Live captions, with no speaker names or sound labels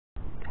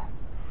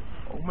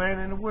Old Man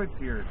in the Woods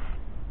here.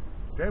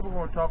 Today we're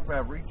going to talk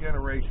about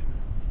regeneration.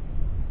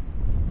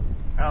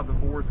 How the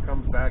forest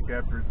comes back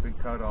after it's been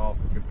cut off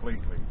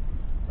completely.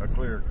 A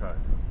clear cut.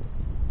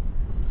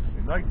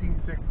 In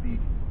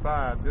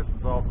 1965, this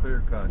was all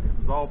clear cut. It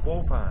was all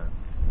bull pine.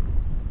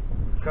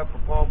 It was cut for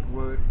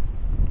pulpwood.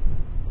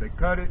 They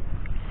cut it,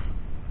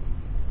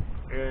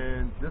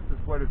 and this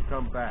is what has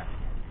come back.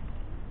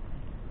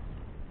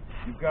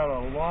 You've got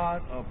a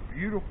lot of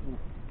beautiful,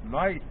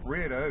 nice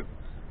red oaks.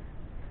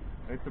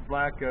 It's a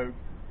black oak,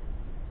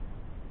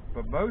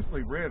 but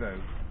mostly red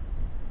oak.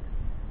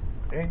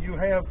 And you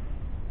have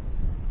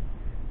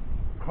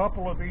a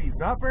couple of these,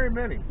 not very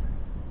many.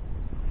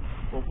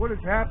 But what has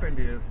happened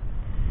is,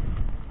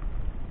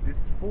 this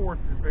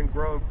forest has been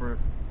growing for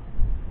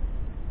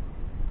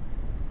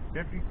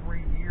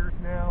 53 years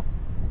now.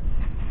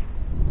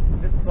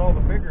 This is all the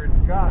bigger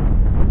it's gotten,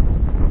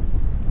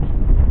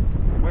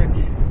 which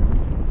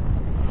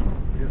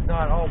is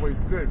not always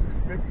good.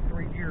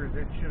 53 years,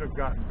 it should have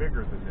gotten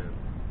bigger than this.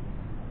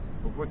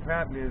 But what's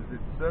happened is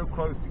it's so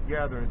close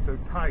together and so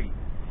tight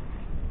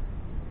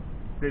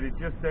that it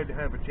just doesn't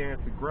have a chance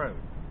to grow.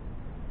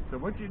 So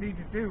what you need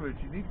to do is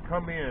you need to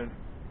come in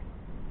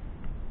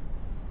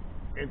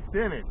and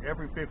thin it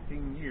every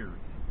 15 years.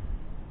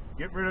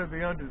 Get rid of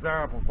the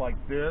undesirables like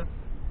this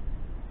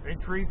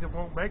and trees that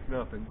won't make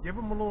nothing. Give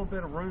them a little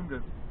bit of room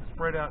to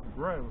spread out and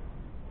grow.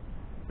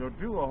 They'll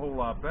do a whole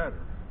lot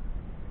better.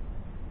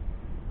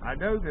 I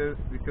know this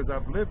because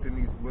I've lived in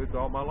these woods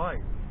all my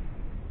life.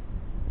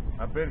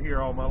 I've been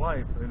here all my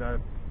life, and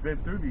I've been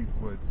through these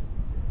woods.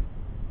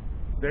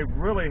 They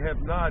really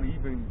have not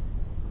even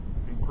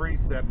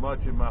increased that much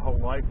in my whole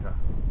lifetime.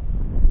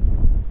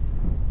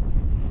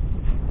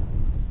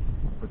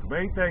 But the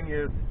main thing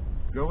is,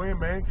 go in,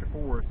 manage your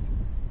forest,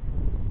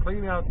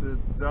 clean out the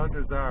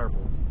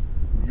undesirables.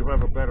 You'll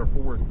have a better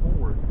forest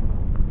forward.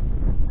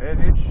 And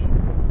it's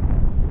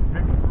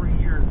 53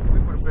 years, we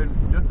would have been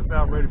just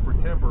about ready for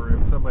timber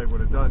if somebody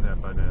would have done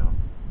that by now.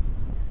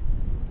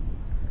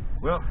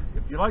 Well,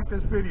 if you like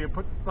this video,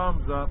 put the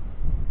thumbs up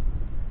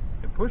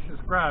and push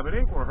subscribe. It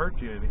ain't going to hurt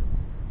you any.